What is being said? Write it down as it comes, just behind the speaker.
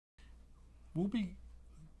we'll be,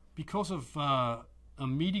 because of a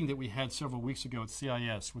meeting that we had several weeks ago at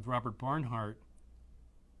CIS with Robert Barnhart,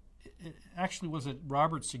 it actually was at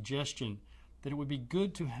Robert's suggestion that it would be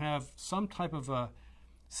good to have some type of a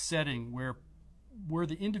setting where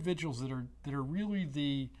the individuals that are really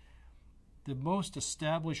the most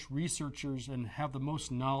established researchers and have the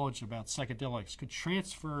most knowledge about psychedelics could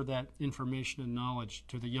transfer that information and knowledge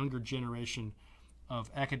to the younger generation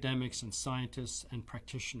of academics and scientists and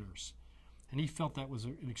practitioners. And he felt that was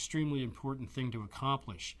an extremely important thing to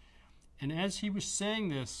accomplish. And as he was saying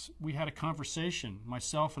this, we had a conversation,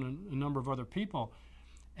 myself and a number of other people,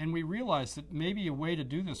 and we realized that maybe a way to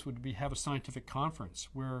do this would be have a scientific conference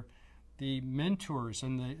where the mentors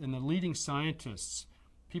and the leading scientists,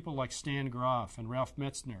 people like Stan Grof and Ralph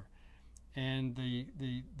Metzner, and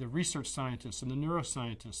the research scientists and the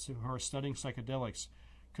neuroscientists who are studying psychedelics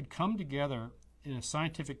could come together in a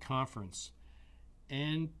scientific conference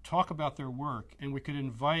and talk about their work. And we could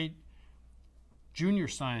invite junior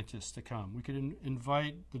scientists to come. We could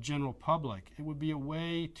invite the general public. It would be a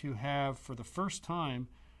way to have, for the first time,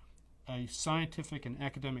 a scientific and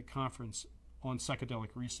academic conference on psychedelic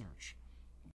research.